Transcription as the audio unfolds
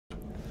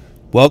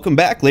Welcome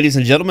back, ladies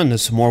and gentlemen, to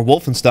some more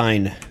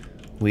Wolfenstein.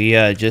 We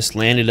just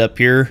landed up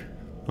here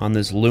on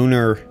this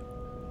lunar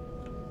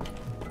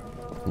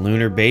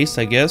base,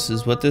 I guess,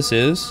 is what this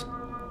is.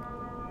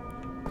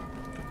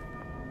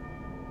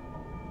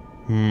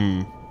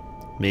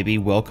 Maybe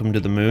welcome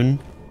to the moon,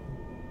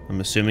 I'm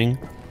assuming.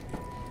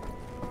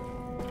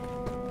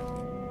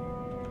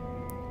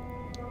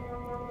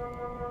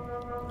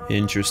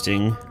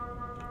 Interesting.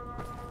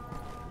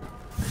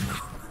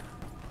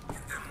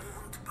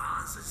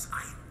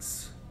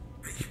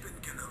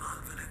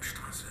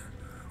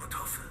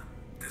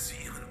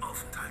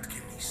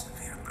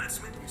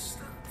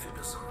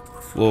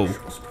 Whoa.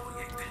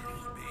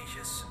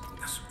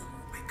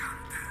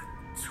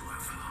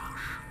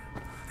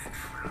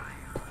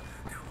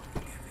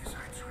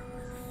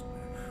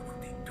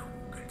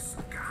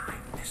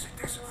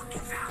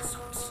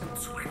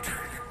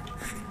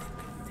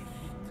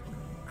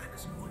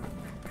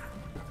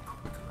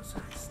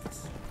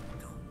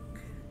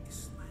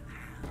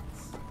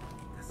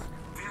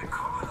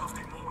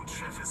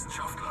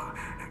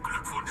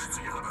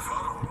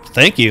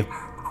 Thank you.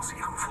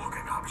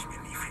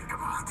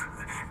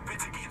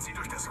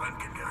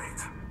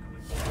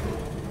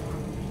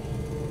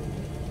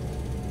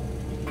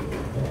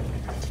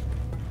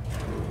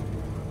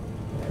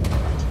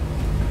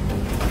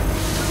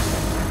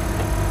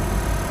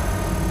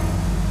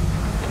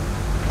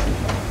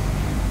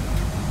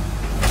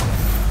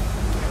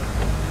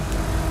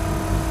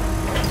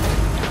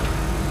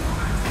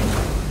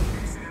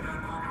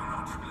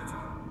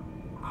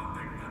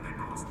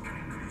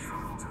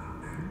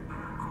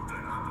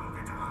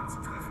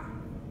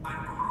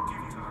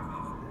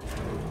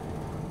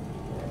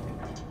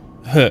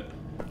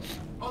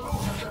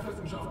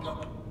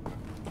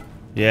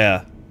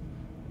 Yeah,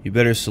 you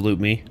better salute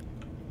me.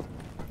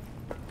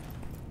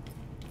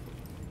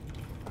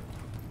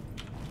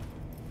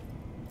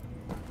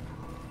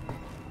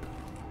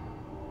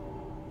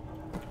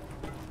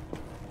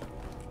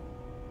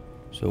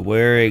 So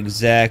where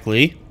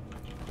exactly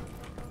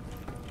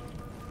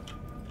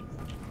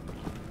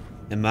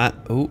am I?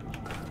 Oh,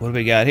 what do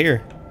we got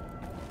here?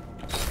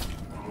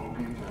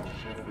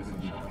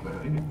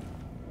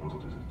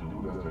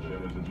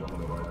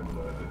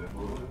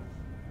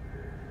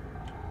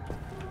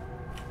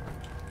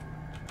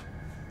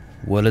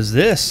 What is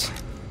this?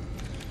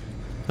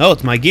 Oh,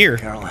 it's my gear.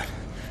 Caroline,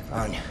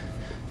 Anya,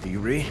 do you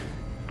read?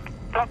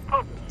 Can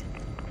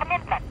you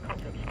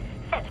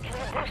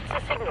boost the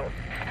signal?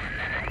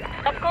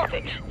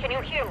 Lepkovich, can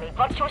you hear me?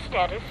 What's your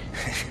status?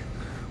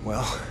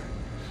 Well,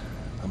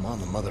 I'm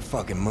on the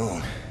motherfucking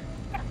moon.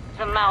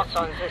 The mouse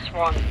on this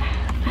one.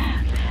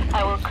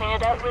 I will clean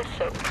it out with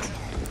soap.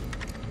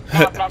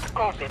 Now,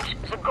 Lepkovich,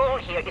 the goal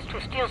here is to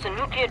steal the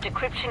nuclear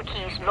decryption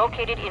keys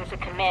located in the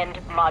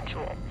command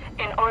module.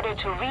 In order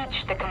to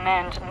reach the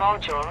command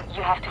module,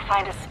 you have to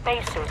find a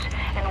spacesuit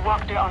and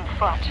walk there on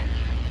foot.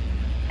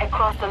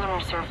 Across the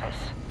lunar surface.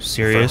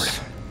 Serious?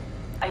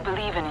 I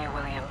believe in you,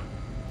 William.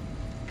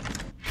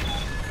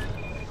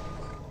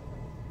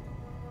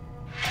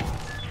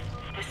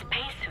 The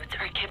spacesuits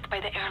are kept by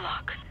the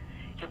airlock.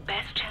 Your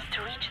best chance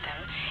to reach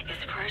them is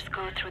first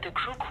go through the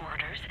crew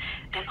quarters,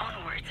 then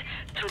onwards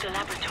through the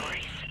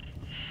laboratories.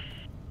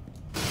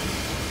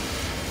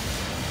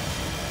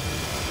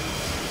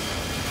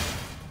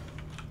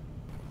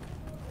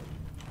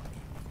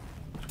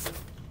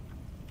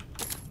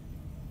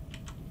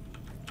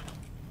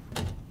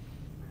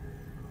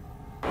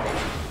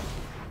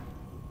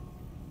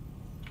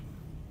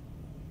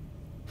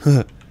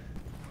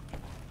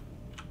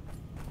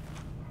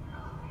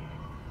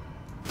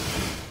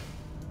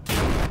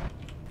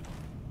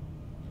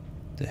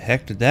 The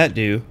heck did that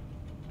do?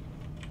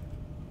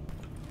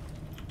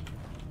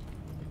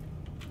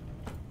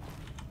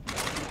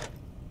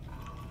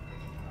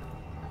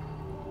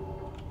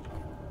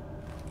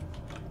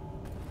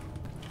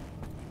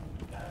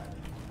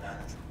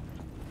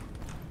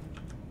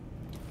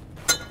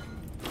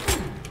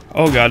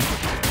 Oh God.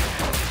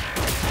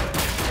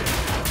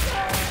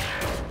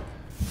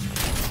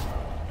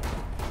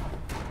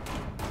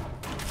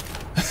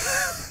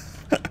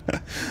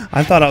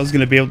 I thought I was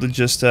gonna be able to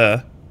just,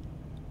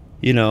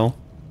 you know.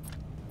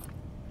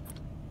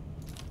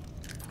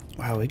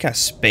 Wow, we got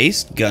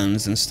space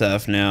guns and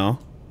stuff now.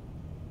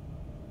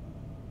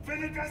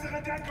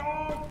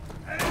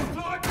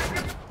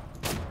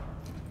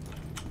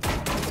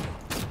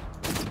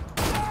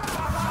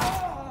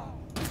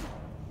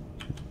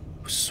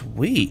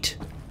 Sweet.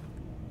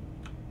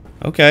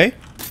 Okay.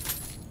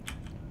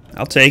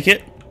 I'll take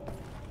it.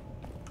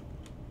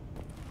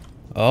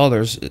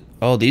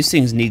 Oh, these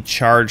things need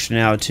charged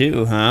now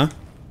too, huh?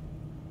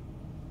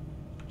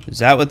 Is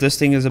that what this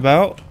thing is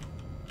about?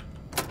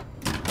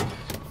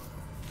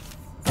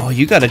 Oh,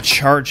 you gotta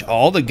charge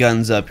all the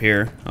guns up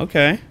here.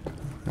 Okay.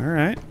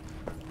 Alright.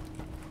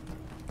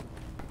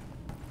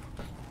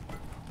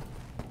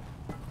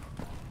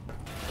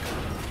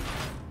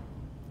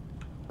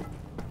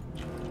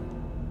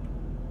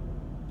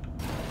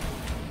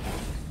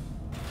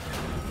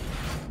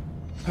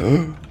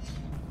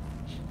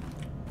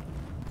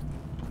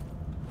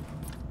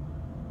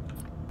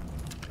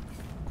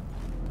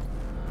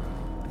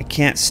 I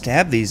can't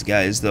stab these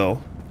guys,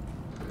 though.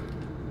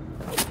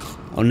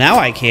 Oh, now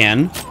I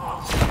can.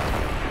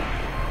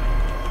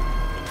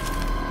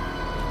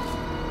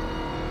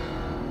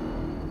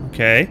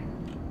 Okay.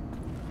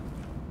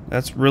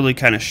 That's really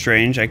kind of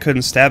strange. I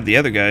couldn't stab the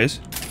other guys.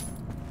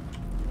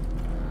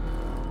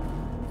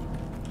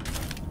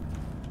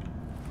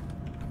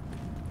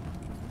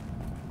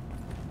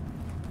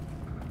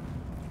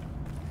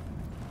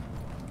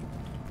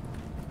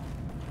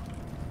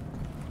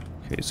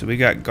 Okay, so we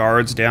got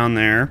guards down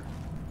there.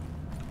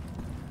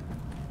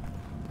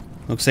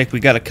 Looks like we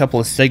got a couple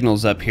of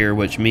signals up here,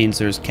 which means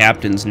there's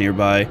captains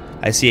nearby.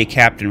 I see a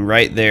captain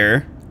right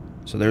there.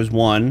 So there's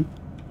one.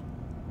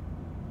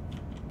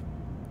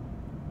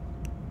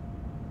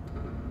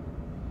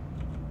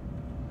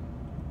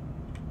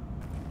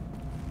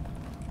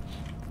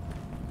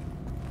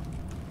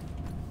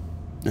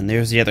 And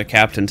there's the other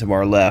captain to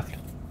our left.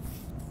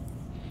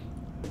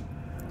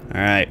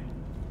 Alright.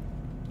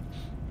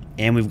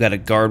 And we've got a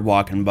guard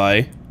walking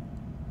by.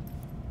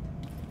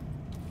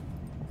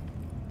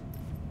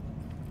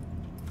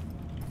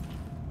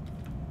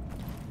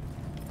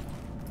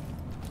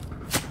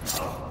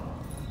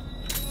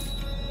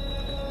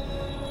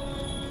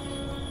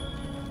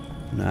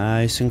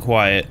 Nice and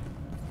quiet.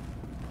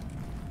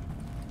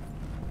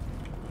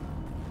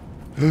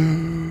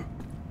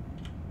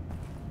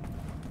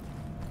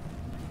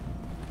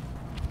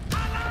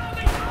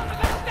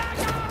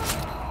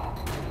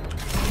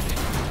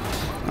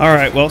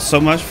 Alright, well,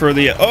 so much for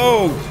the...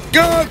 Oh,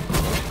 God!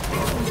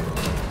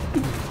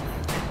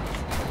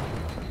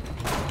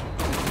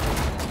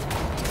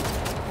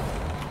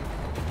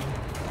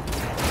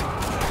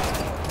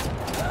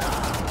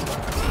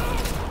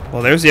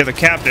 Well, there's the other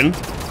captain.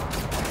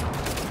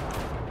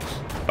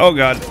 Oh,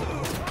 God.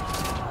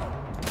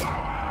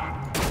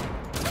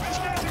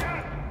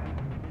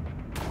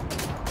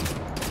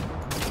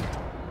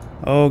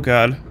 Oh,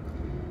 God.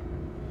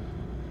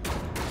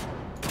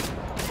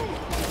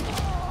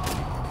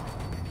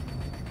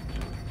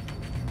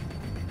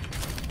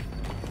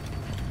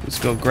 Let's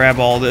go grab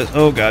all this.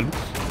 Oh, God.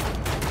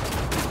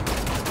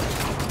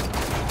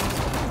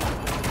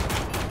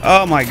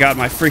 Oh, my God,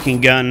 my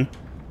freaking gun.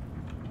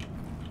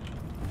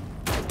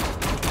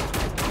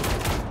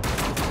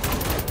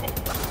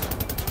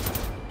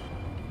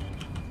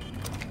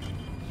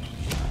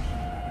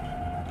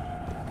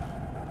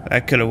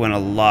 That could have went a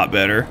lot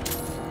better.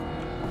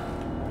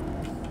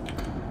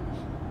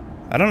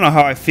 I don't know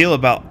how I feel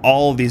about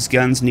all of these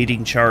guns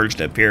needing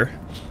charged up here.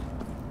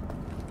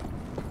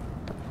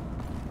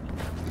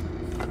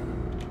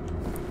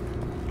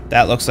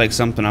 That looks like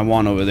something I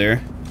want over there.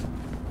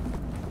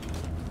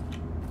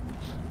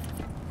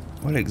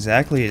 What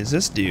exactly does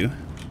this do?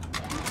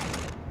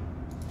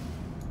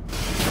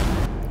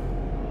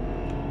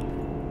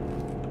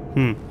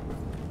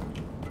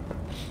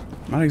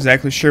 Not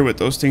exactly sure what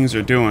those things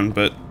are doing,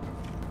 but...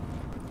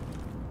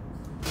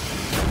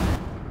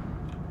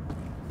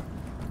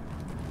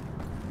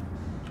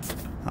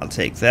 I'll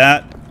take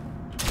that.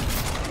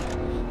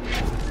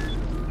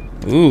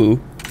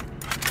 Ooh.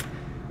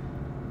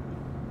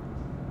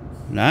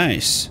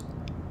 Nice.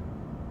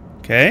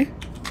 Okay.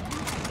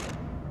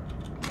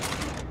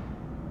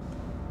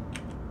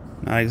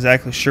 Not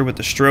exactly sure what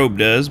the strobe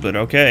does, but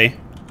okay.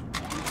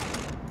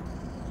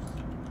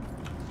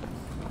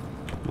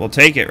 We'll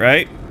take it,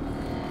 right?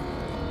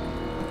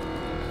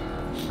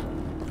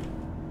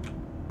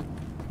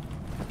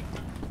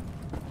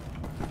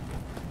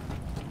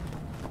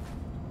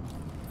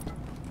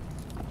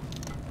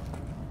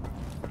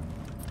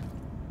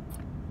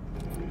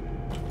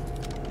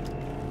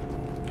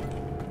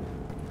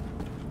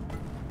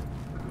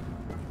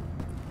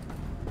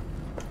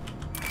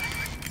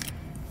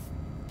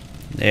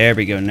 There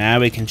we go. Now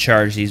we can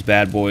charge these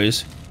bad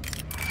boys.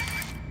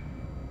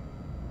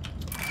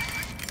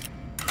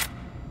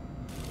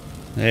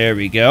 There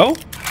we go.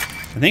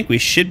 I think we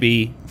should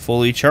be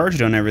fully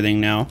charged on everything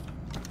now.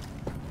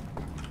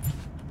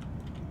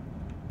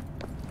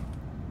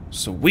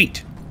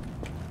 Sweet.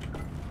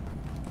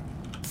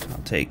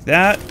 I'll take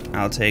that.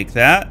 I'll take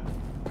that.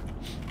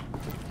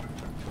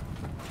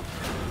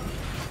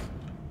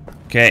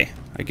 Okay.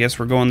 I guess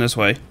we're going this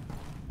way.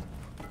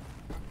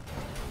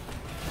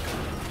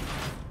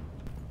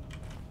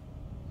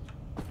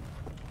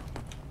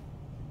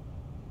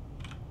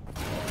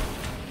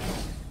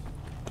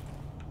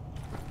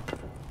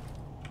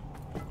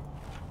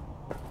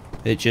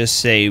 It just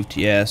saved,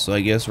 yeah, so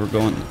I guess we're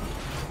going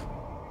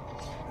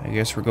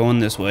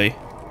this way.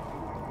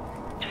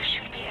 There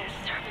should be a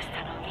service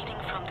tunnel leading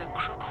from the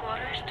crew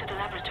quarters to the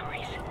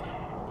laboratories.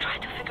 Try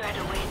to figure out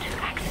a way to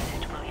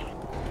access it, William.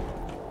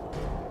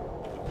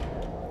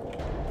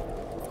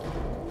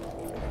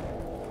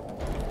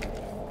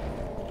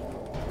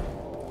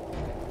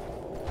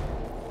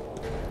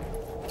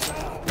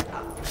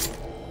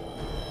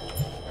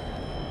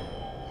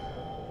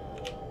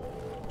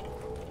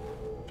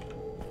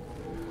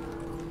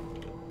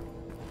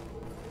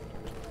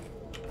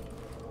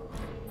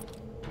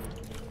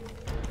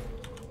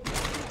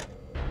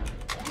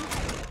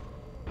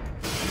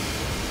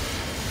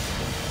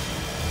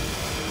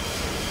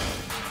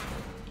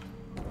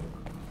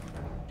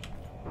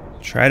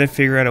 Try to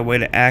figure out a way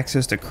to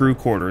access the crew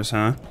quarters,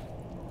 huh?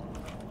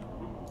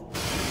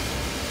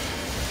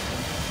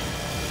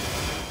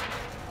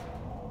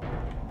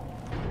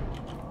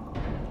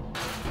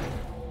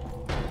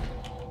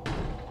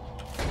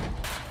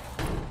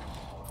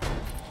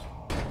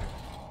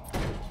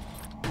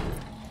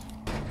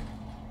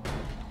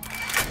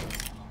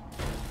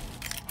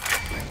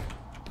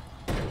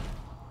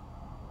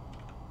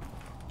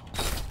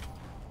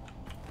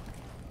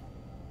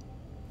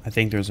 I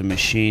think there's a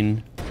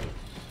machine.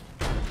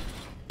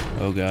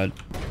 Oh god.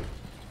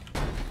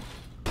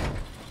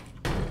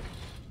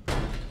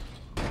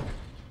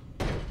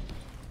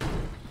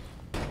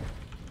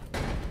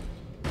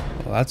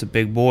 Well, that's a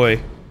big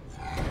boy.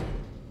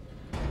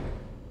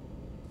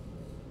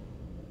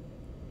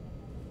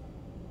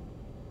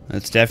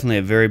 That's definitely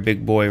a very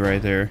big boy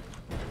right there.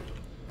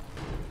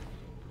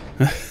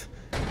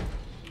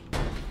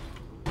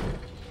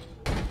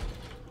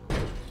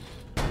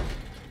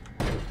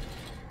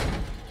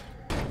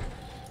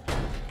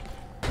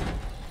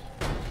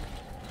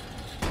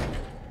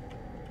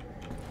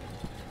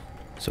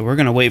 So we're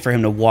gonna wait for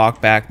him to walk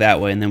back that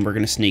way, and then we're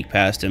gonna sneak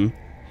past him.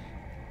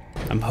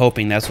 I'm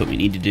hoping that's what we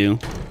need to do.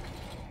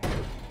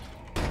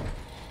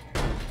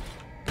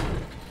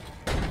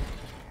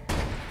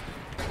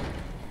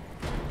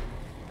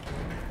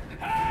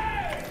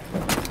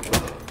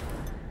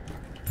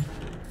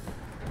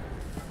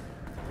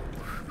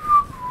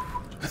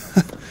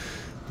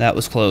 That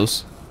was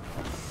close.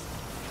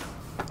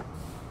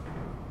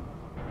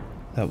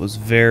 That was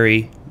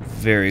very,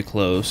 very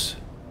close.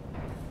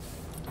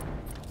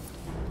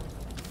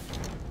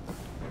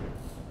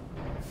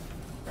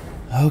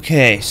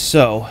 Okay,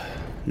 so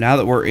now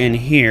that we're in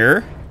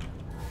here,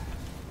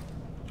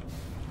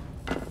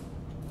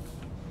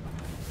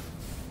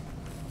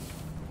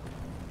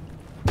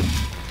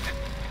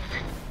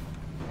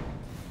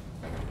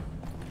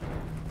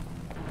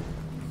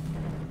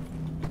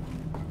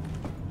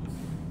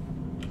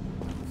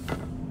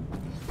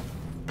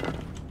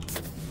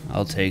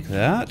 I'll take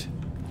that.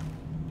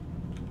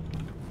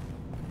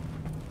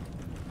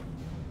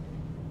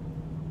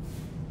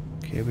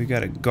 Okay, we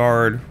got a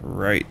guard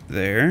right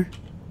there.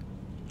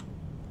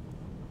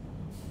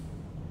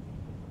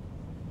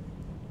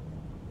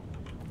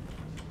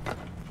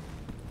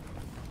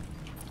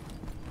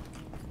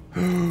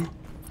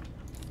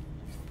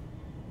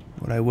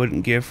 What I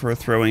wouldn't give for a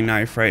throwing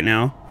knife right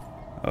now.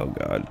 Oh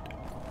god.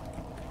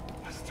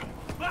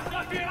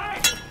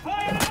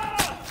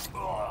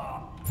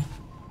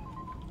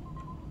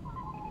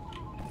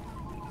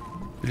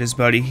 Did his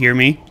buddy hear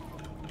me?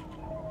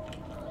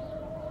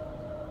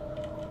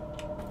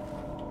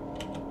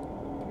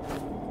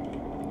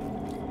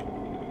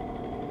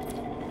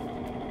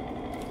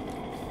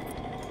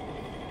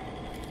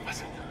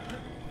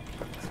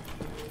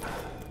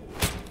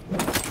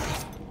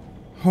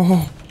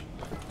 Oh.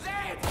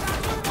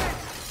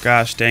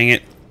 Gosh dang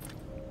it.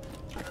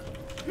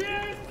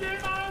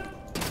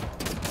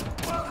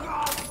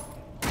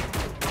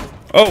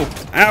 Oh,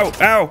 ow,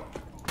 ow.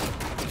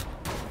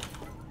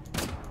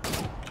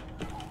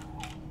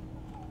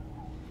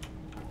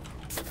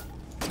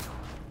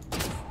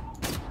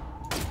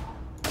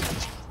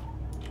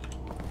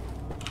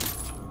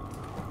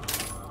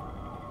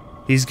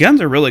 These guns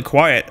are really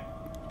quiet.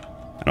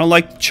 I don't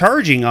like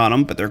charging on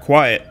them, but they're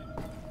quiet.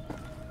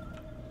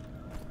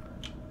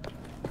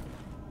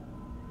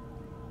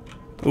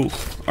 Ooh,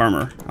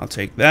 armor. I'll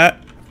take that.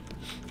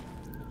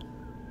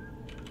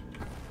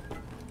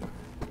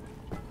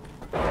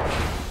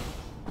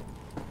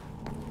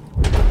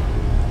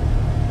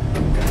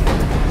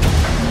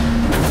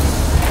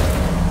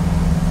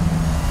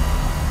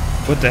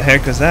 What the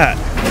heck is that?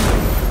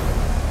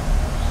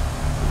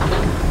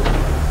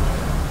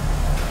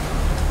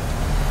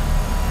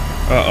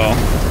 Uh-oh.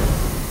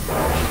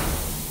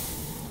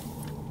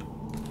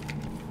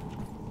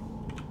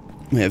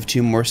 We have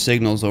 2 more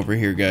signals over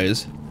here,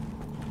 guys.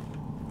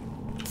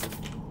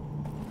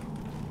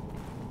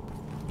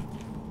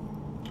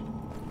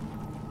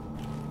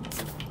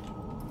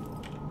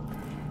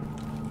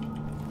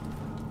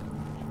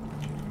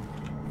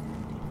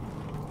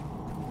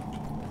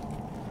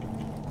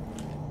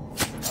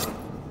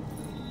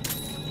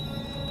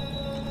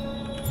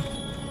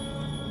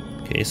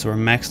 Okay, so we're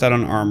maxed out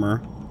on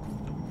armor.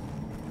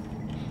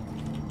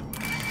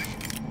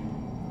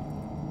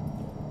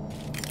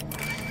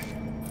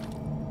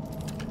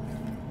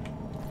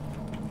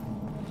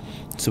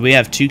 So we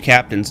have 2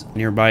 captains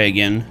nearby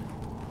again.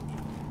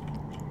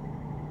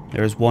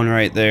 There's one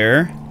right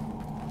there.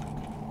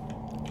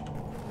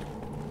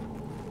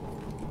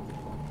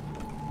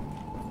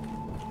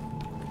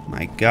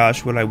 My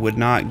gosh, what I would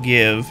not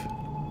give.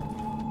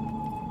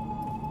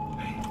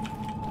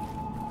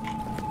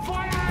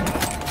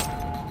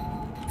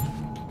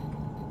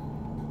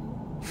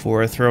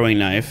 For a throwing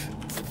knife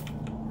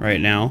right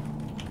now.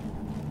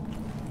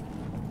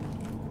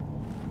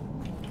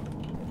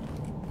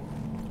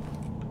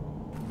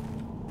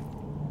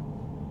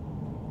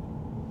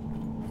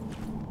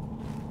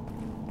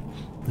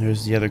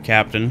 There's the other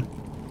captain.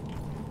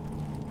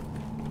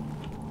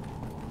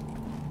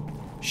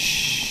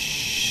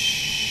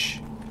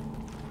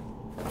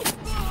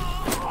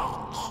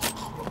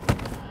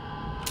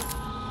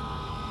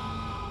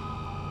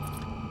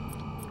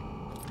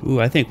 Ooh,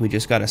 I think we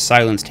just got a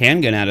silenced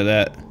handgun out of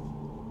that.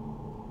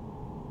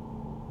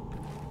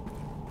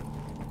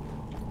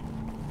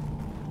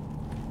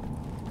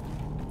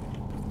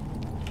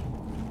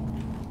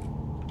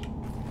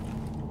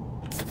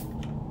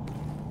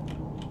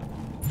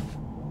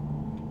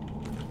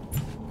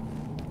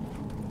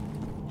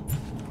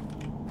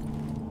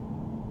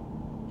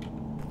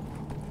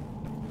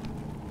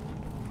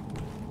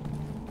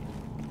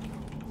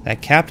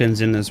 That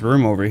captain's in this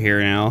room over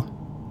here now.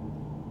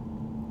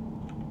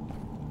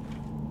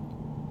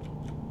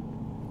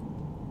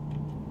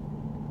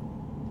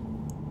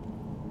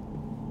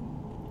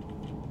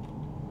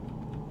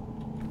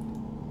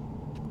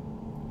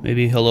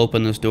 Maybe he'll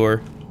open this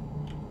door.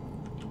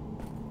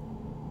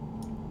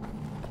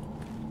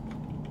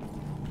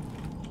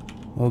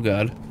 Oh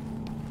God.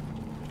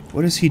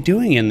 What is he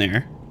doing in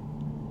there?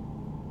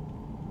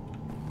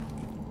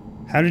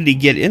 How did he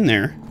get in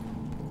there?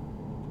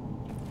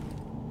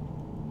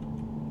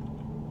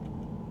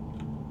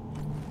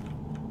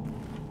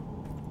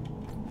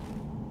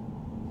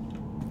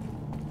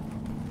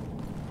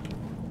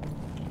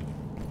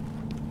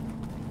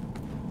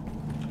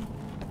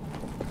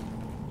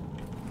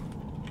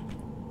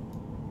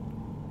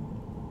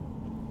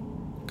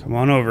 Come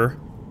on over.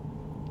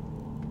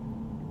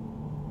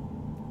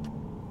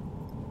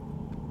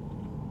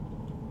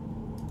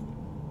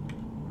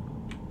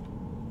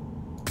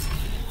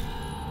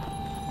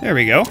 There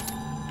we go.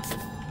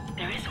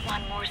 There is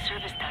one more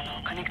service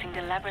tunnel connecting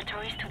the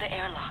laboratories to the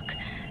airlock.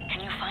 Can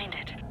you find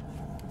it?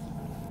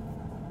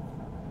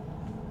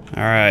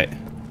 All right.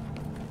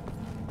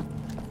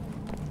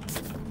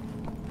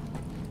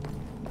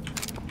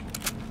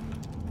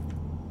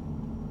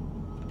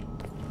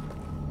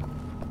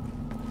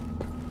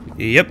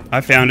 Yep, I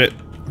found it.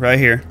 Right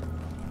here.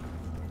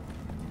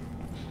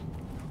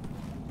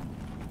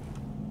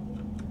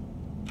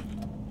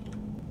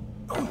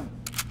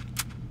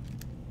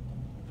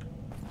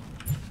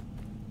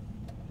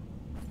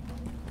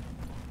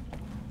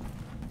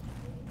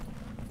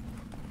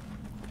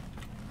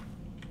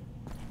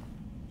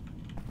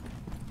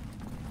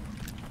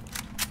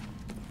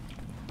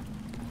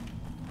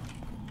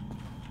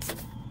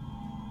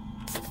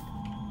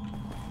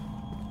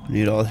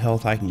 Need all the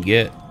health I can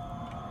get.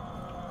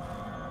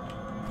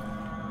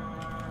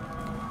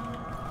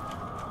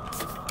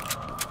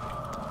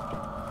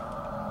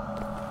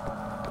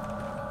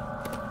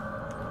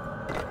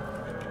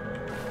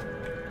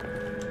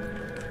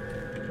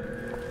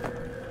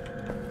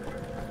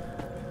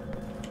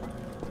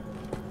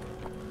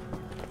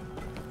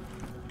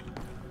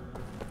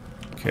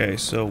 Okay,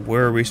 so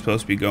where are we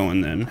supposed to be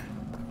going then?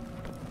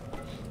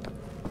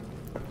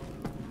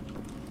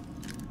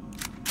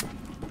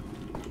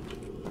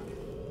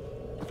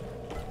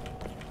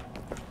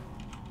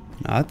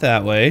 Not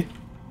that way.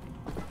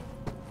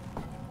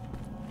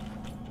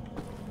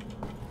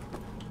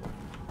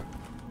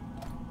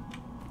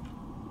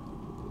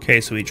 Okay,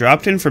 so we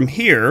dropped in from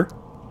here.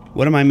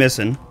 What am I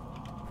missing?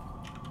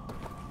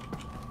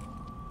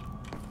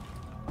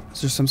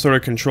 Is there some sort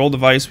of control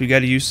device we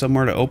gotta use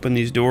somewhere to open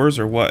these doors,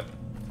 or what?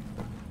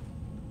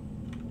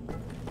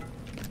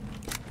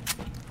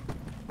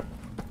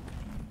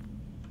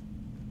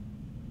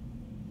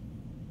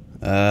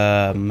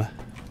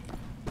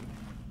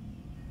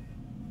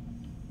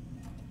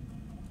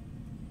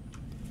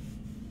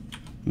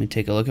 Let me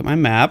take a look at my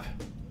map.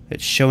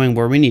 It's showing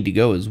where we need to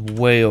go is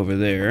way over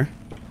there.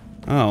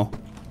 Oh.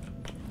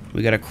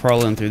 We gotta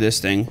crawl in through this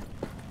thing.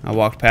 I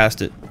walked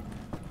past it.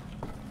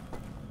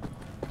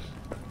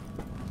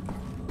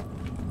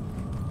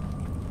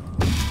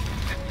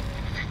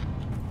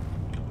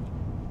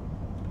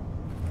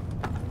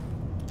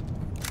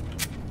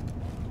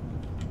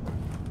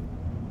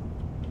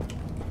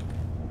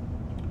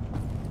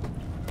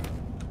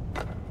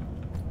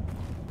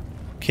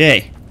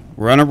 Okay,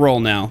 we're on a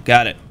roll now.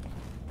 Got it.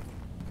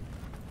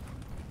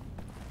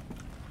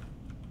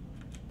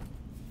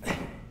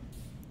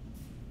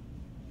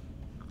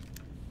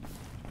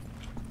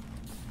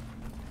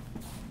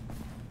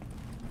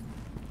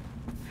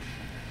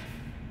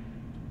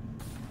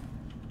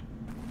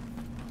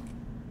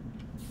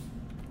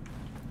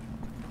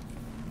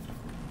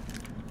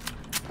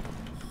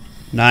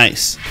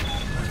 Nice.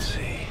 Let's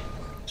see.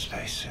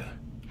 Spacesuit.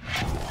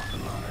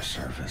 Walking on the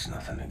surface,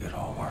 nothing to get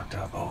all worked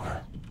up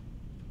over.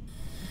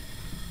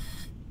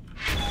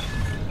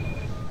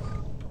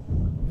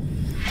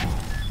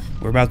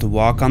 We're about to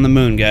walk on the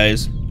moon,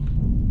 guys.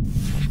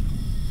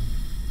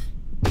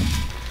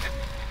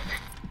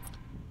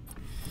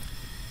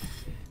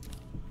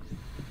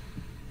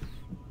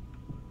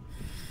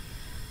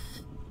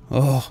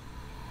 Oh.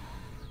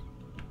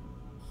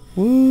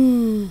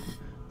 Woo.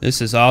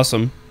 This is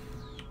awesome.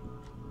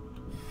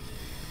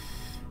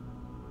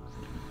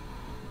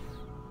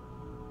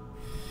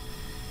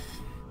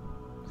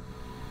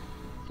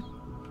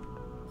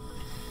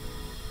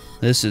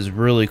 This is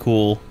really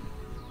cool.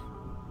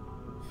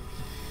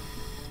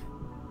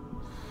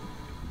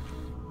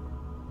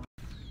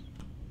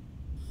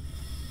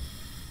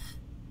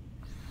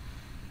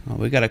 Oh,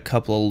 we got a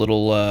couple of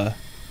little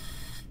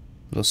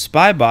Little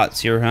spy bots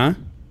here, huh?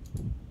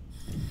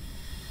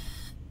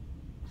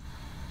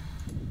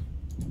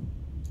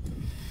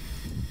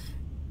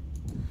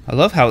 I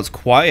love how it's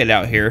quiet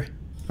out here,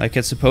 like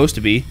it's supposed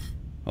to be.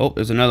 Oh,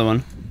 there's another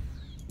one.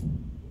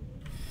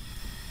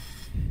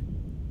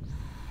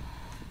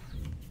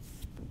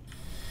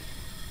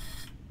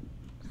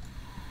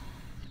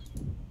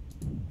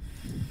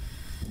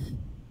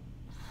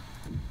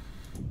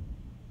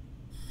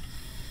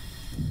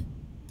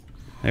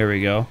 There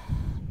we go.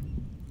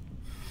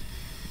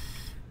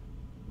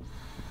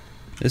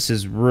 This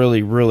is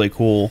really, really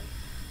cool.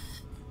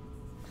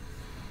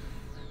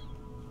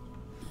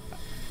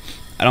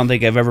 I don't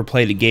think I've ever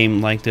played a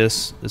game like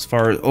this as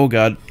far as... Oh,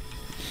 God.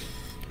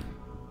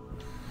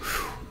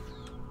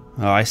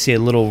 Oh, I see a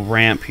little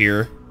ramp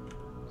here.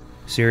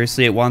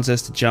 Seriously, it wants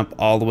us to jump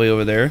all the way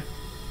over there?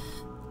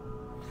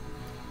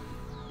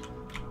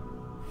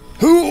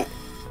 Who?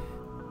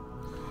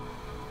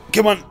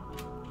 Come on.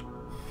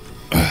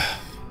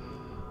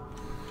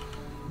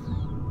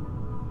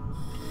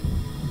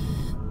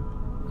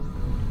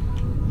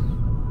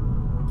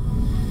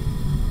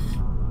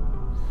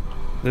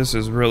 This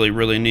is really,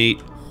 really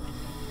neat.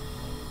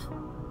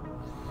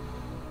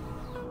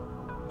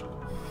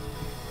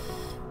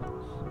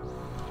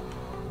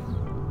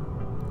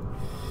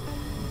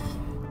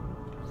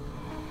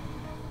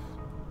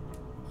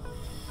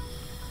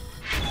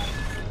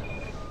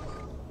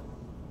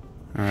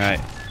 Alright.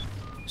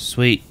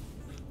 Sweet.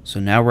 So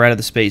now we're out of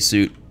the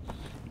spacesuit.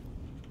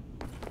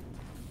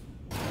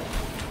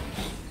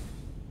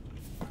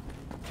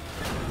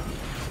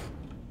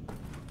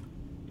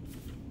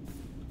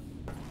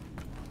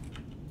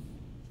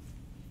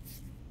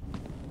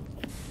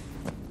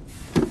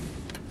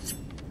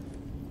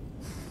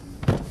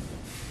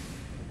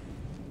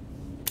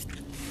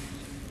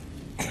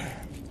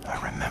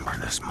 I remember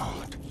this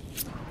moment.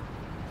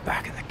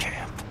 Back in the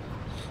camp.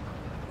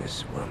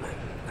 This woman,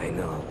 I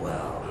know her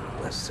well.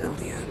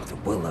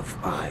 Resilient, will of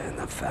iron,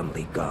 a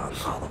family gone,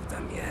 all of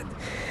them yet.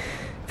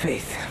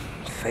 Faith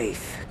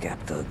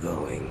kept her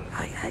going.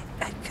 I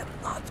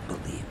cannot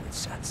believe with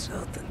such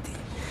certainty.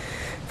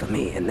 For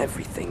me, in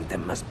everything, there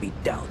must be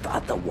doubt.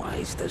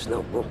 Otherwise, there's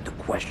no room to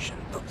question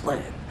the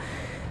plan.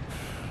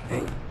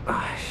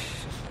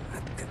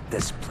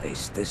 This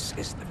place, this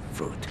is the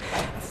fruit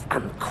of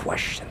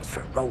unquestioned,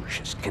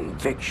 ferocious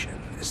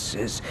conviction. This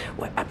is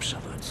where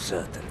absolute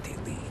certainty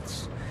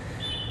leads.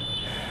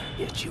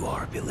 Yet you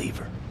are a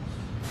believer.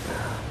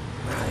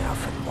 I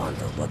often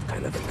wonder what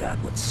kind of a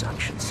God would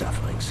sanction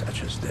suffering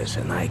such as this,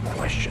 and I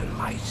question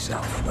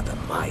myself whether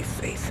my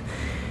faith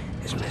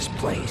is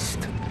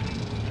misplaced.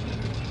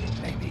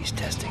 Maybe he's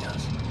testing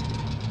us.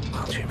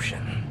 Well,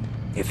 Egyptian,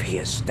 if he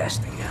is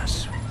testing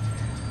us,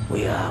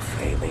 we are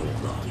failing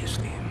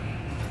gloriously.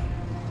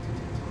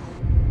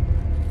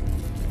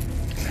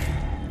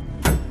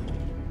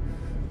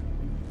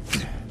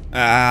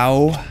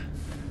 Ow.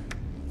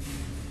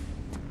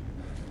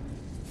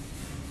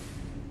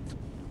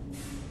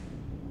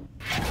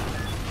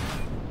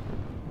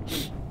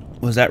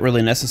 Was that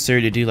really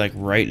necessary to do, like,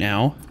 right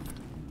now?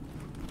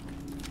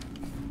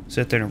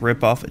 Sit there and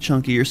rip off a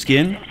chunk of your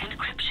skin? An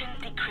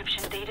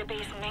encryption-decryption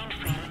database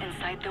mainframe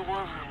inside the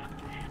war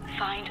room.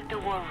 Find the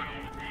war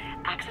room,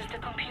 access the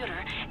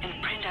computer,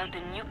 and print out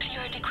the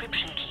nuclear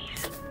decryption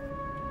keys.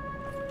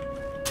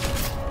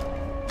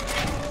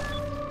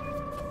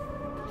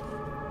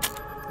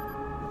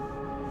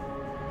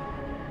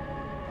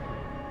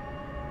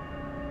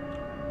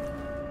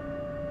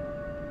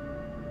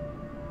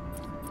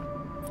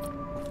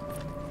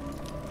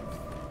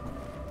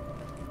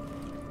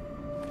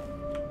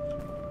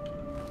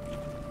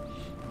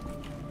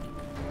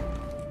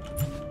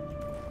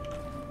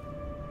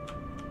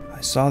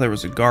 I saw there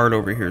was a guard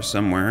over here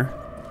somewhere.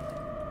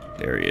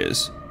 There he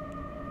is.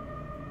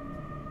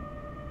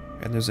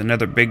 And there's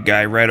another big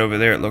guy right over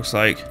there, it looks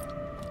like.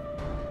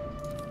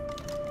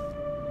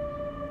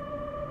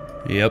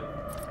 Yep.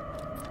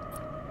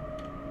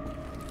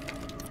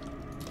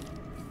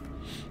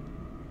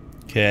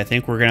 Okay, I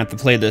think we're gonna have to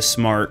play this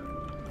smart.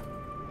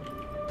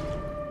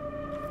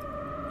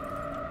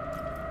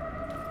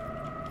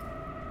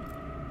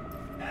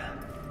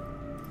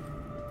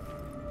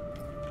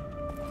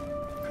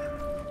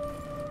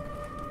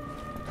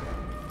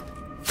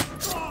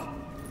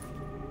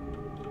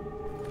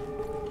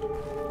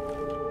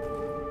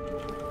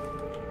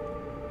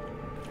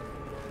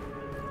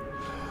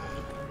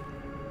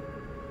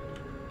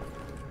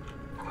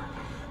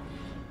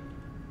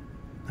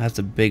 That's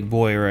a big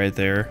boy right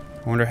there.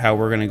 I wonder how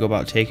we're gonna go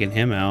about taking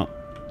him out.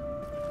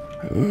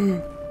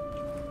 Okay,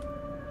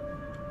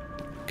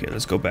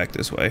 let's go back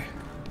this way.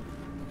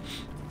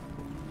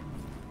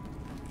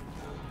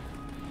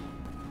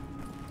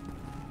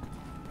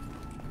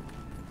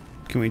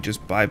 Can we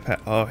just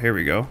bypass? Oh, here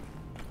we go.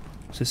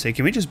 So say,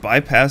 can we just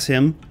bypass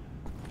him?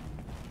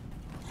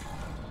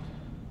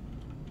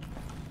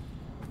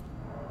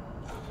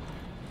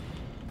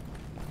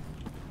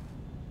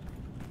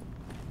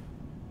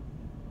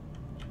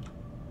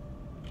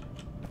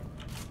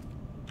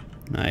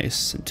 Nice.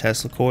 Some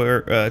Tesla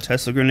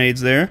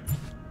grenades there.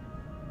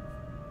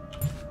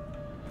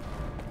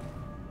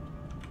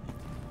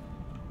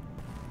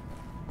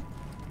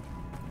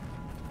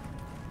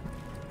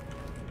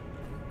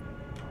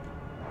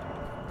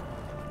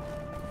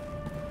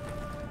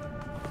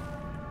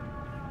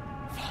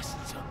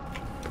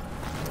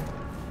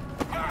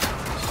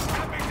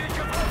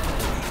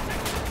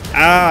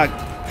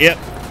 Ah, yep,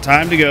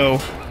 time to go.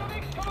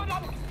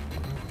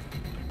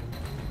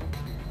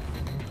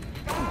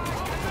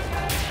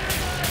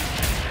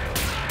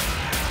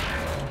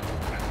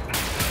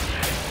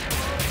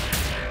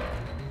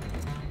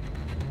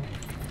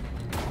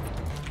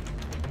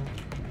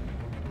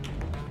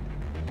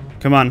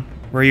 Come on,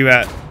 where are you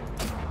at?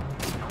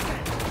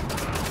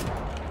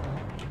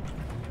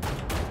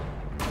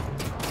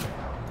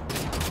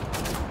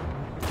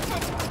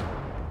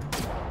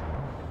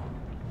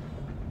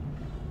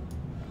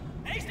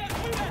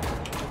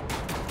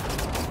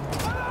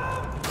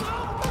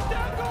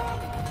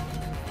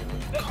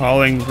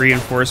 Calling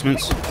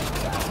reinforcements.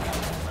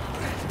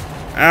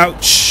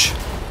 Ouch.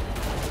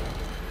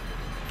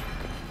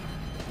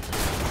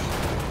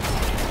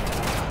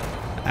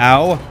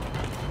 Ow.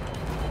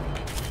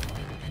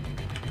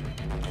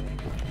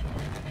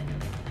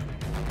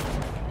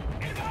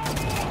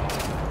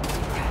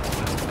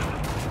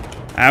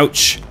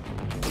 Ouch.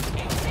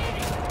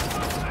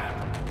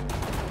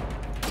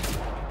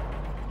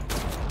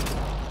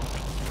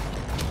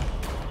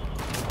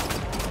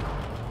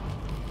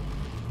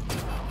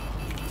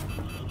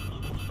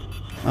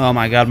 Oh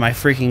my god, my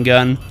freaking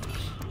gun.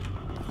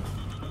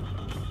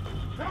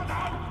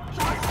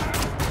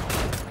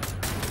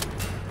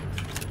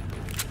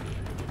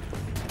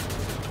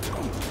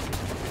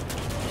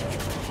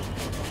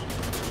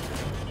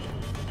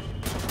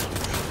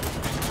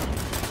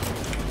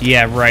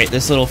 Yeah, right.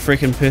 This little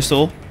freaking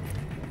pistol,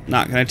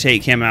 not gonna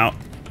take him out.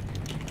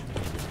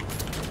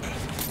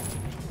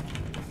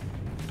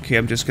 Okay,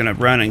 I'm just gonna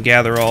run and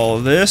gather all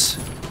of this.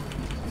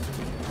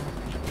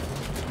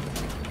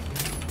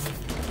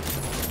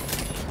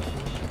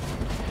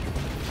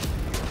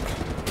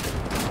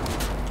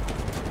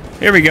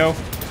 Here we go.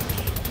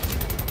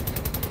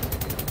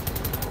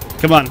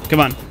 Come on, come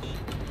on.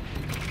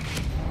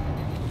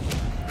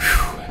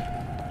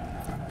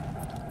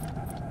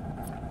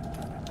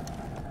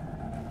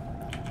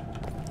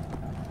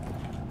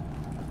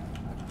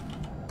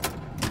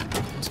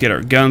 Let's get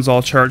our guns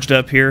all charged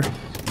up here.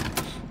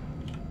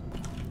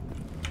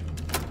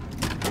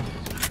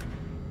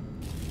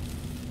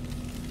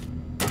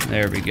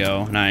 There we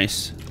go.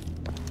 Nice.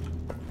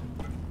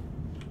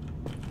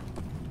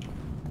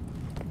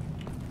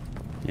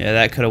 Yeah,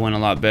 that could have went a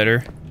lot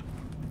better.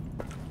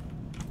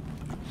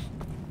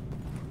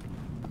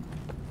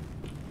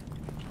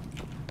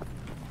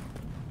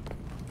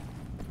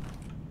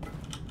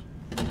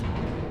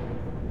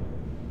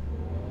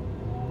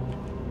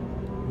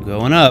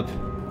 Going up.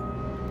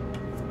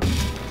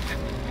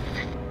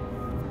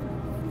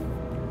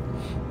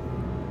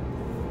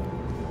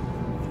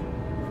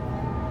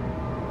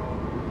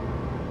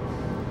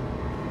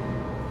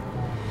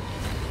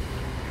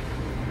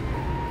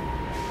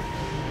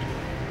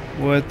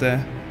 What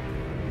the?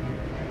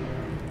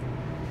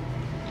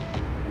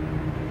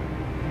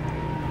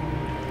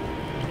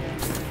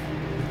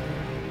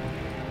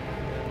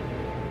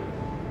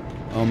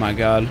 Oh my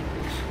god.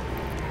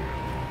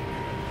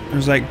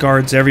 There's like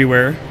guards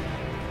everywhere.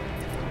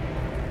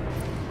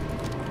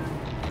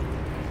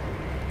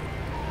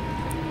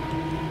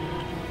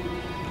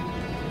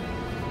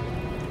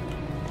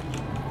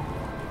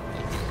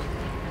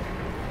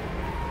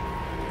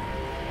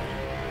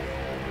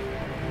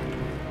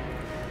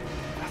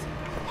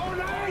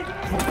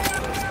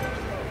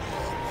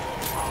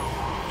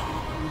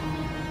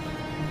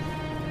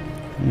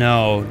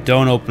 No,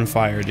 don't open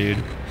fire,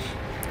 dude.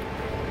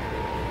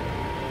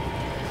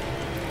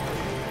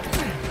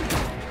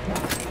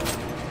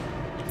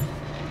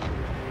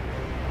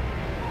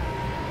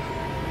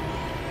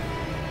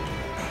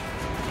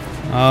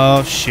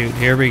 Oh shoot,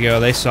 here we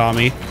go. They saw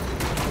me.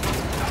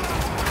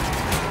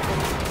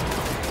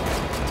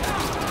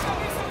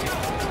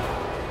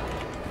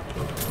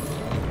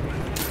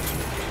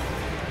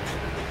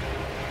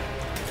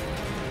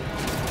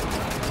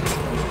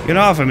 Get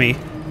off of me.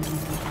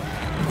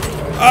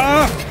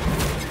 Ah!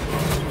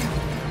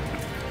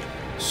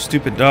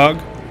 Stupid dog.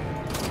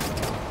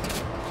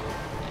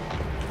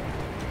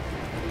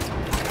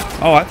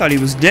 Oh, I thought he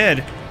was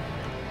dead.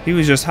 He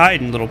was just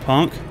hiding, little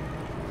punk.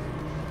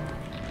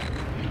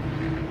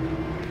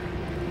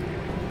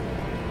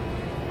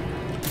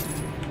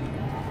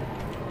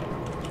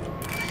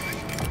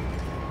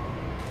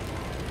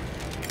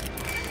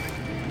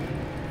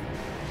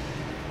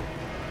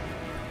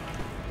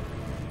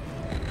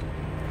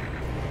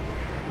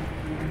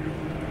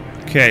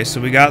 Okay,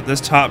 so we got this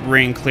top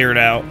ring cleared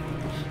out.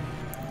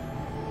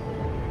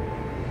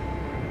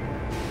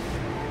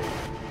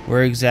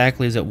 Where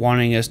exactly is it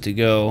wanting us to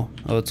go?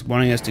 Oh, it's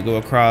wanting us to go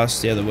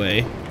across the other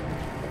way.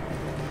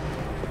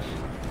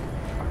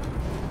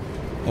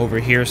 Over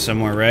here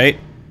somewhere, right?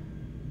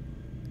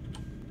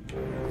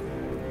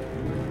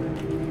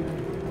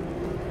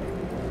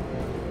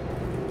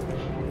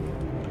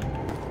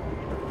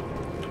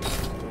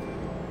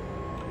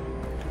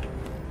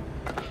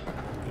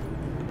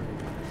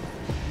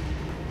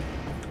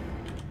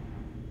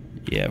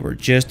 Yeah, we're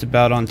just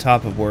about on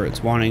top of where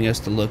it's wanting us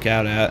to look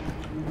out at.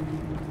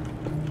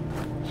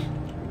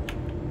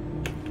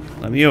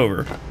 Let me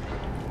over.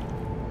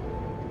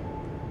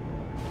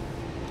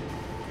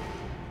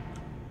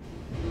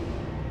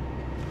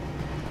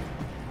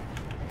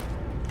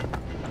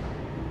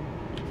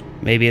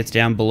 Maybe it's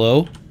down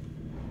below.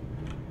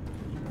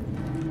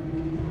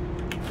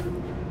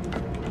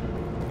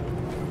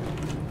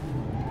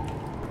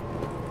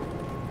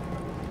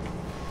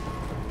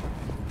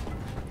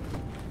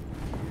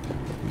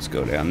 Let's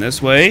go down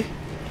this way.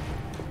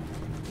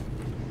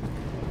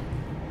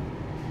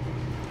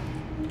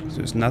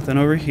 There's nothing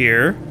over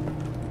here.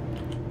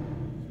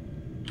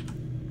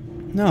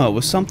 No, it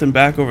was something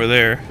back over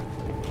there.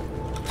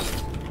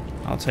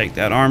 I'll take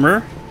that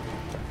armor.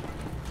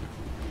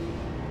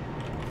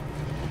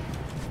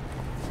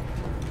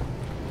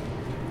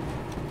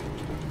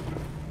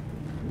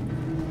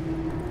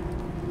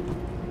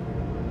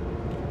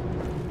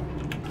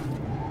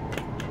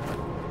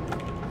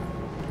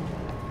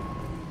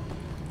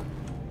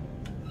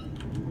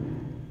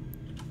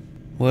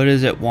 What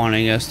is it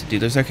wanting us to do?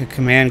 There's like a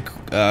command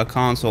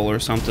console or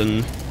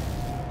something.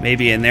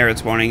 Maybe in there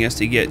it's wanting us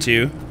to get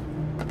to.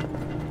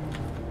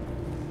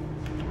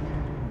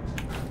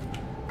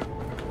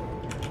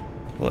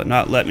 Will it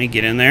not let me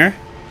get in there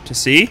to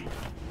see?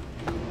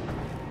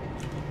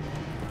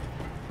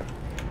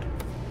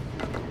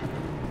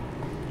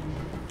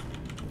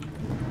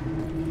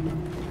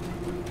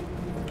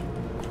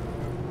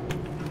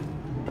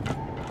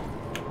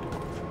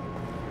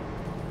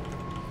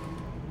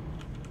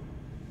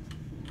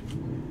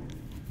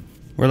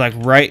 We're like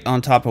right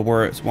on top of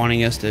where it's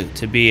wanting us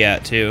to be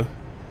at too.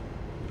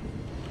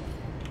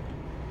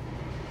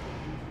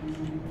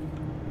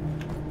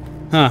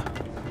 Huh.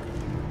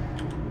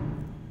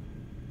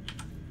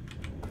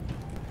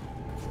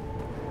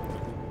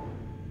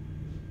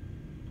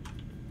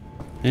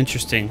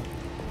 Interesting.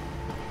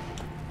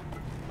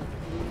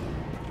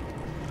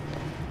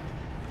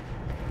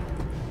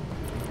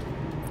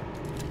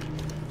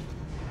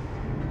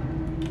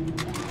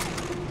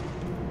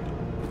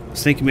 I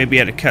was thinking maybe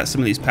I had to cut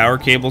some of these power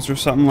cables or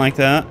something like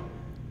that.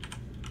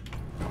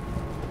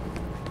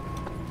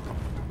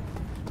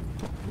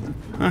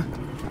 Huh.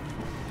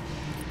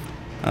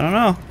 I don't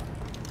know.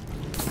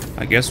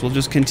 I guess we'll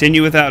just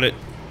continue without it.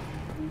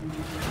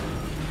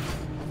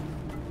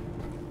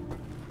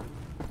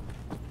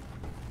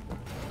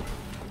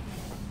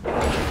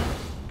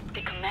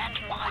 The command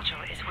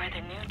module is where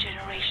the new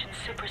generation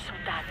super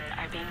soldaten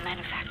are being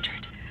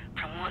manufactured.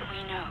 From what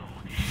we know,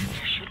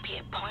 there should be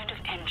a point of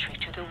entry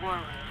to the war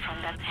room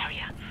from that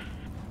area.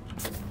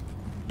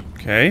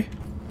 Okay.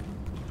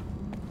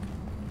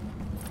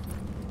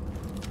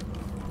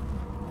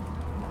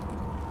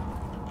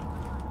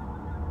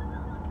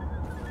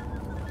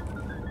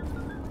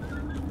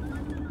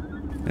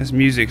 This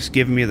music's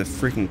giving me the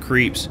freaking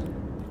creeps.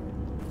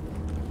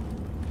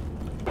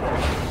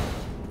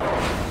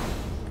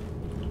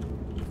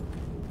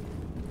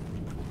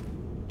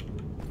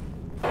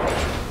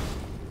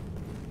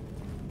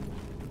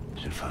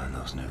 Should find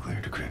those nuclear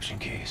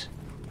decryption keys.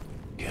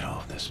 Get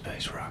off this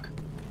space rock.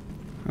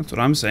 That's what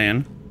I'm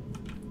saying.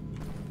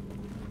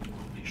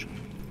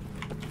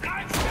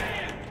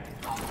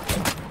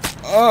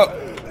 Oh!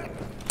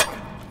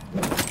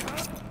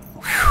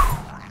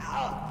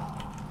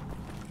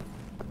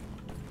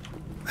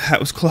 That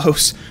was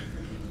close.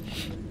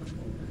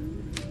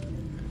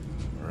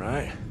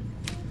 Alright.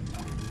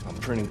 I'm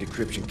printing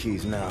decryption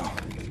keys now.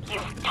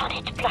 You've done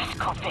it,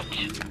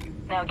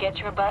 Blazkowicz. Now get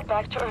your butt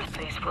back to Earth,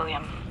 please,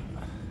 William.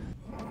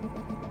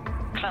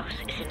 Klaus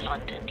is in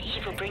London.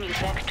 He will bring you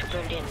back to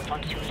Berlin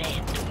once you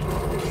land.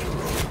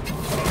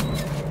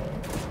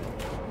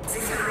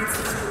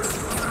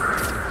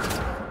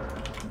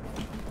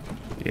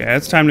 Yeah,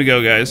 it's time to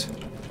go, guys.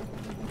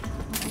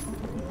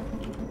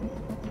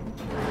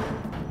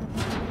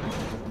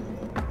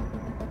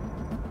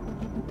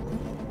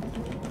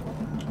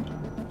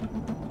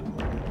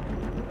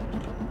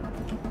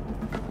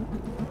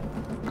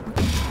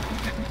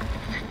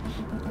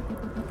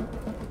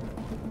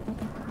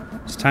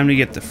 It's time to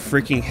get the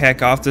freaking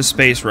heck off the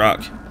space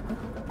rock.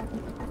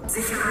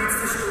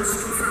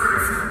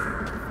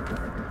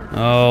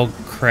 Oh,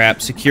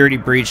 crap. Security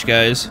breach,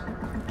 guys.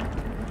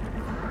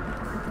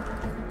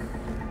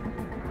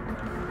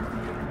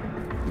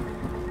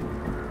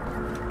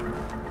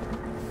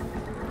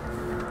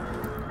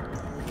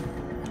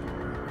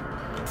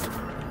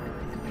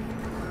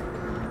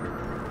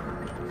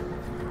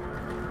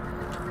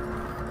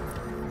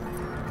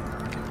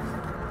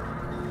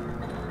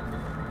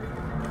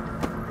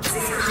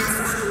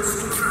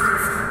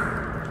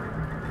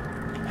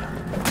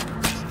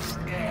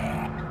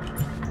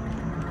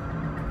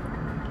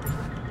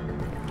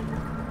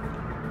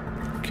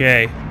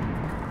 Okay.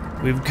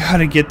 We've got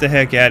to get the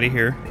heck out of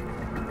here.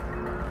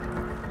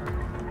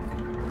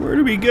 Where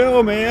do we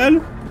go,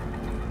 man?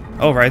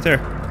 Oh, right there.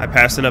 I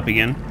passed it up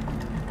again.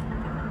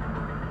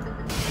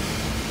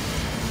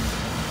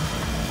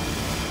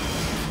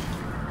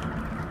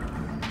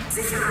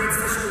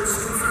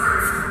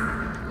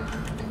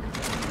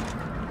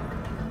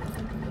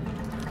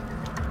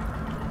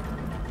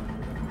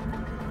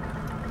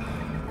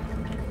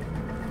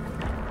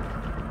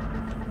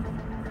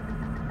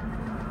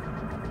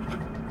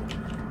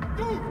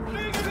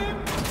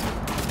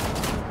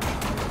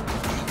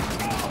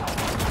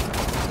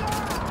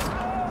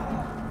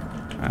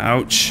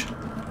 Ouch.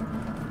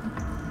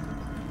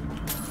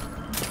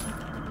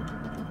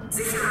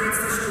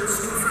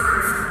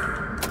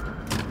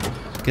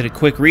 Get a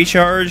quick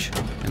recharge,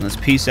 and let's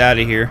peace out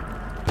of here.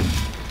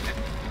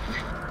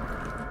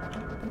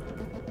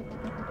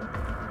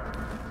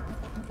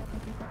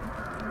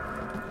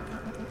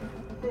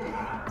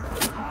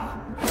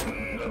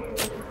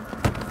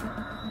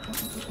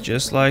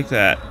 Just like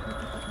that.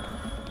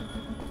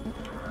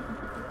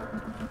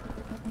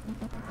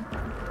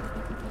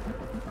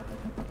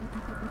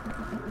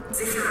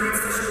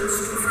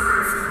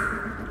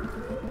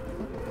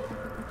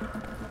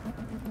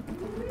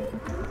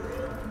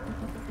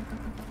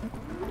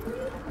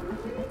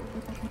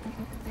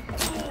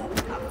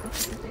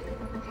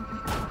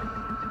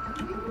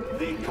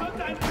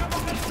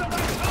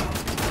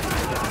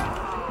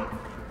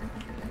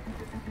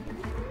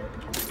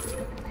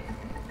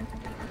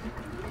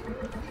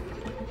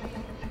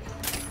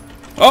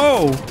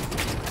 Oh!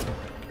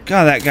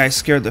 God, that guy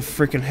scared the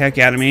freaking heck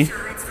out of me.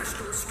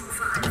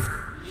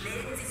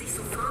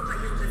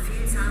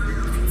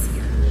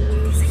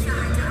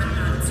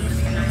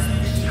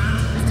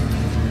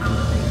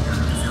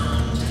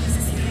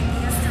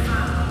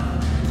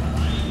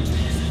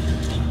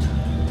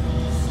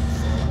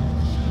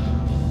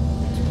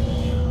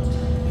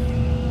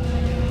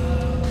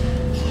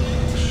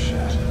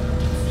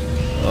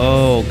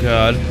 Oh,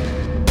 God.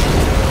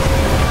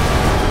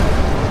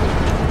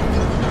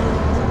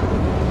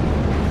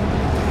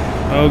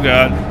 Oh,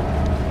 God.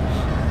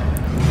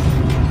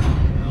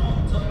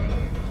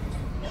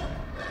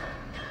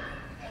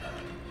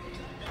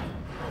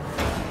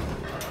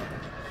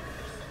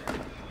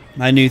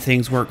 I knew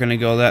things weren't going to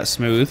go that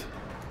smooth.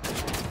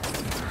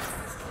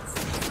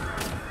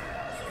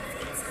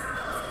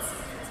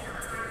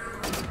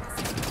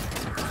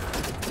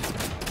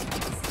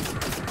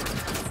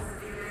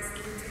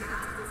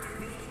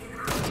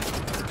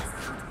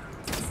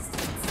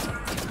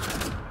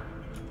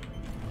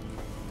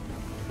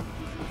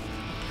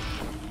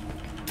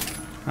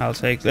 I'll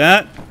take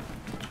that.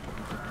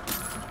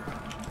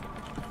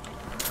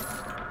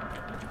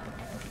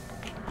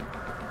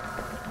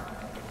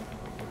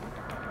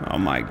 Oh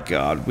my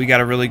God, we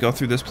gotta really go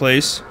through this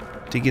place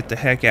to get the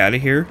heck out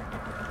of here.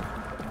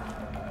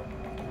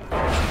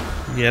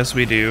 Yes,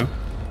 we do.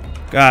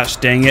 Gosh,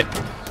 dang it.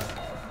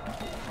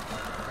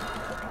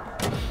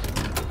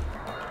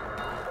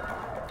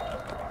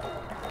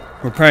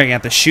 We're probably gonna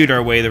have to shoot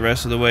our way the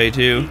rest of the way,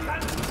 too.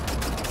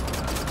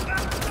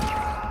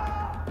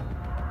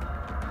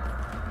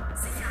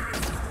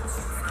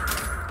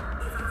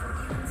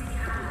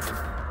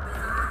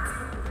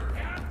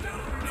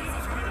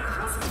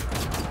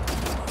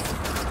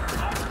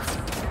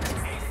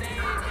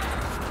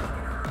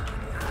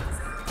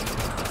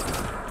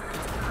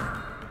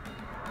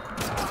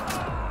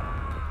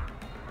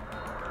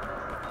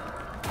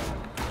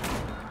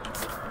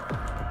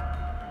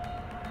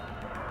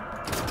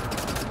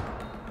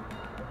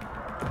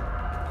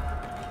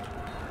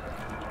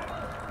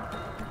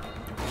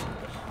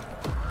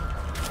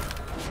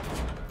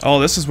 Oh,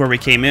 this is where we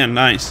came in.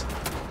 Nice.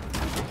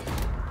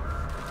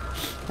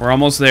 We're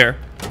almost there.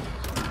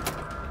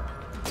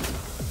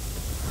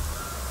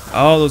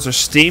 Oh, those are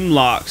steam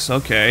locks.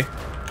 Okay.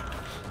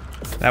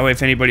 That way,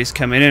 if anybody's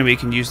coming in, we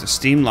can use the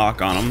steam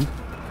lock on them.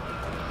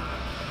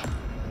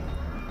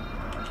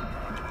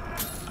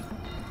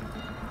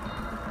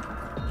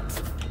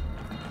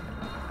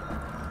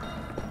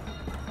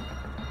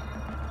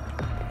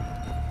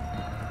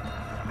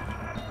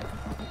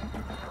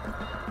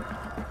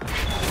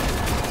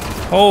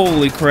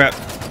 Holy crap.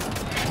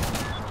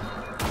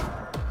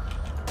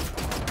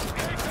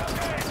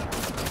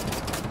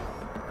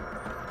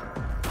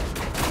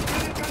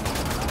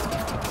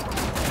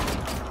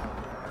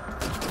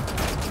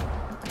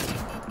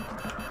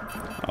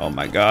 Oh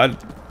my God.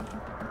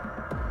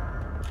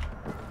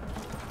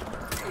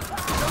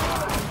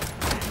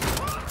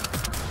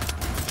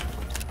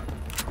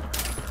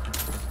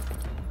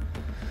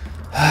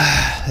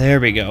 There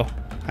we go.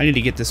 I need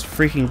to get this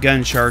freaking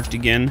gun charged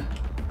again.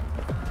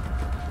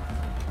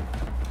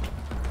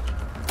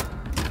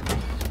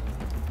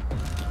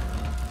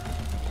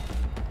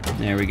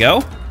 There we go.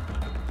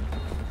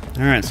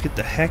 Alright, let's get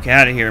the heck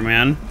out of here,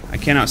 man. I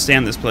cannot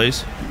stand this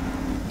place.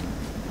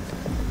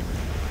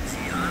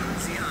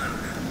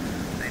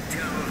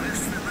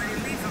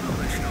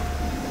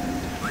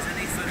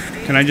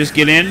 Can I just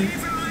get in?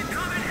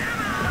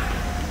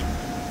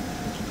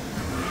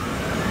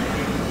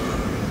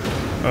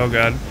 Oh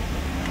God.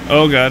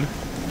 Oh God.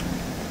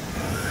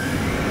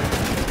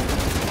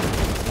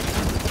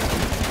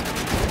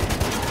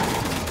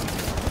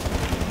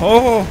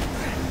 Oh!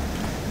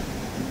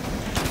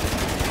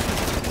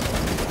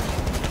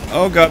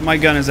 Oh God, my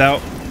gun is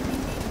out.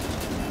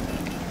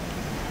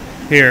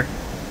 Here.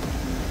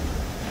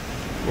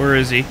 Where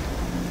is he?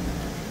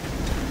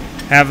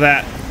 Have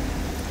that.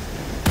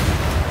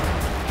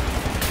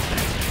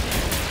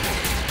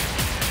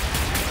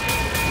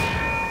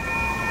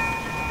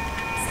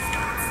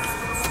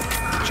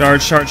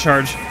 Charge, charge,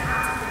 charge.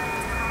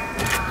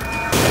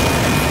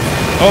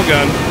 Oh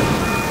God.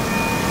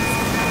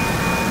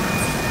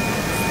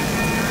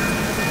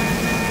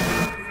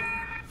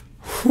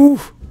 Whew.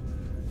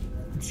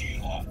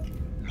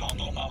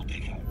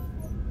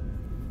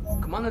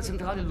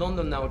 Kommandozentrale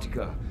London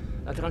Nautica.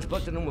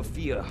 Transporter Nummer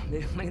 4.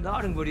 Meine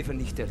Ladung wurde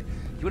vernichtet.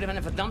 Ich wurde von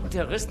einem verdammten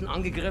Terroristen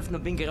angegriffen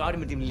und bin gerade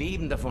mit dem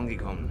Leben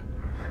davongekommen.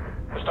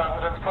 Verstanden,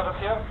 Transporter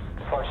 4.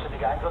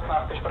 Vollständige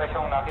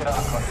Einsatznachbesprechung nach Ihrer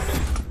Antwort.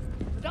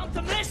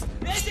 Verdammter Mist!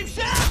 Wer ist im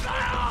Schiff?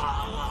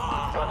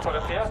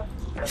 Transporter 4.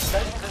 Melden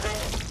Sie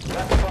sich.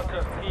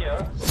 Transporter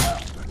 4.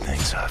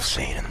 Things I've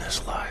seen in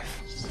this life.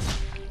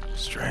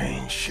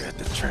 Strange shit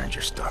that turns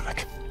your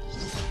stomach.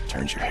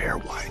 Turns your hair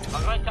white.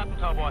 All right, Captain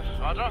Cowboy.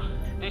 Roger.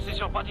 This is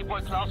your buddy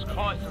boy Klaus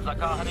Kreuz in the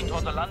car heading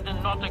toward the London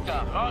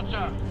Nautica.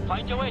 Roger.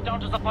 Find your way down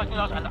to the parking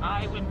lot and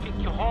I will pick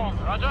you home.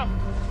 Roger.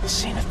 I've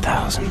seen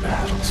 1,000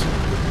 battles.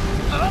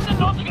 The London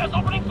Nautica is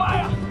opening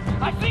fire.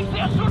 I think they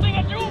are shooting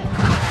at you.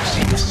 I've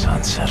seen the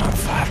sun set on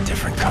 5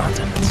 different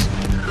continents.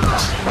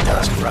 I've seen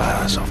dust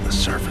rise off the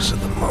surface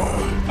of the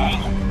moon.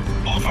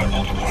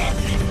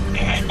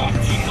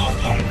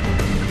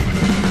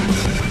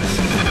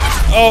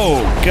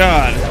 Oh,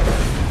 God.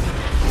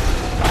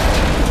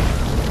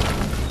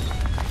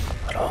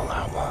 But all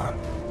I want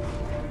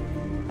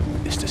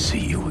is to see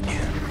you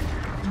again.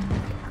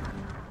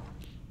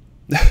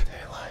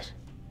 Daylight.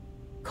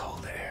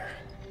 Cold air.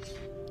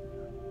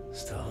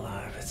 Still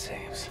alive, it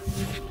seems.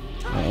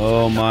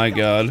 Oh, my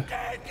God.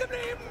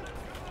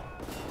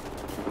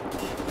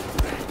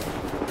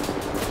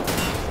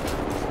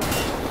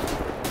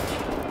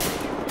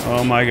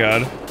 Oh, my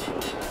God.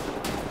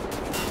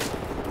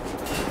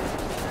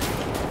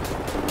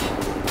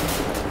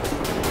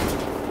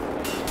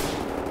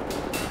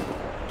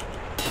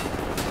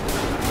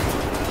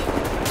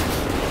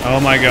 Oh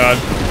my God.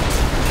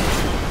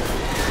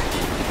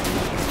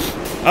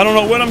 I don't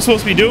know what I'm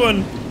supposed to be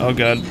doing. Oh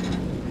God.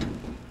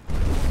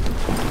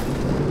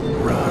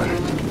 Run.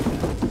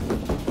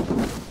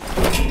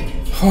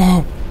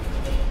 Oh.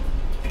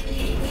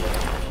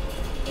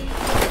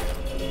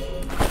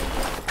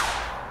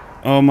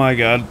 Oh my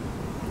God.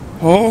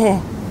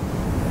 Oh.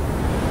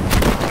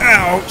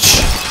 Ouch.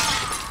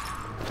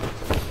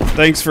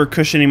 Thanks for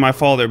cushioning my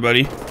fall there,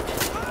 buddy.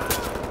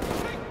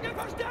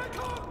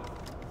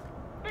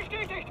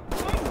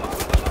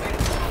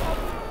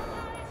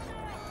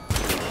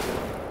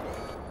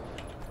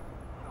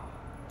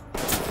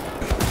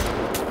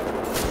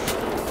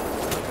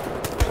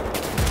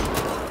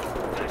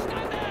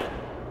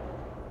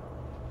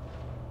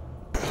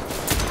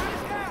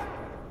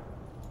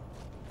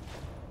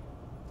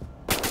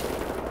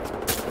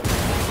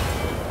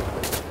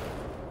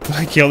 Did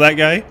I kill that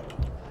guy?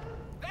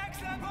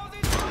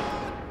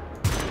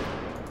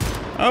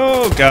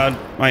 Oh God,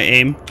 my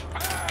aim.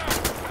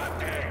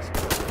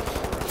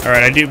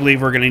 Alright, I do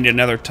believe we're gonna need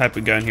another type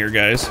of gun here,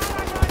 guys.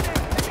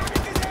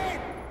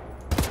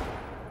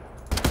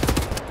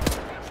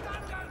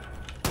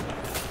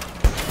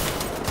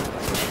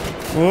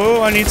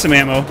 Oh, I need some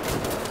ammo.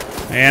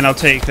 And I'll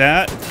take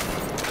that.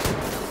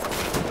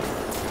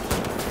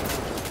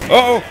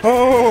 Oh,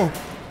 oh!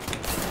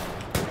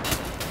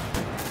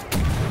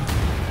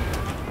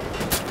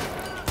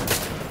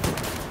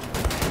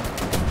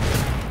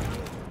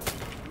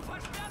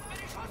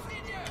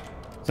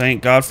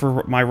 Thank God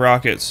for my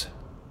rockets.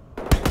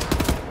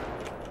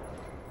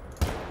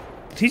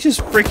 Did he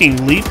just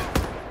freaking leap?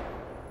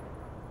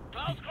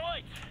 Klaus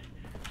Kreuz.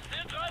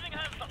 Still driving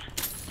handsome.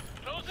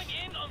 Closing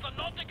in on the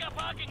Nautica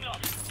parking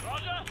lot.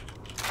 Roger?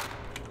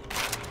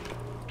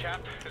 Cap,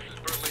 this is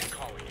Berlin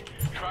calling.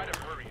 Try to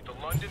hurry. The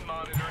London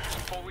monitor is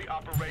fully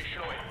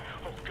operational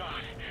and... Oh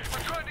God,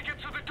 we're trying to get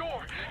to the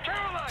door.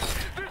 Caroline,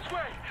 this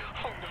way.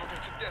 Oh no,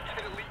 that's a death's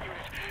head elite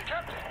unit.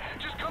 Captain,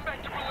 just come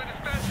back to Berlin as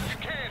fast as you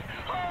can.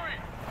 Hurry!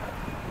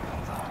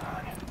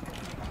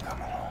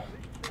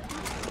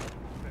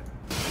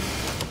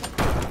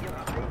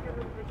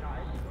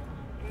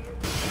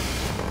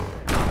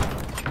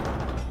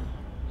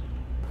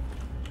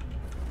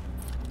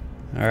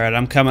 Alright,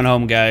 I'm coming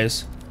home,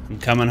 guys. I'm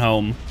coming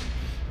home.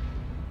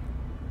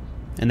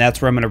 And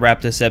that's where I'm going to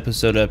wrap this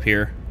episode up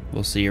here.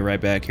 We'll see you right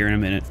back here in a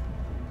minute.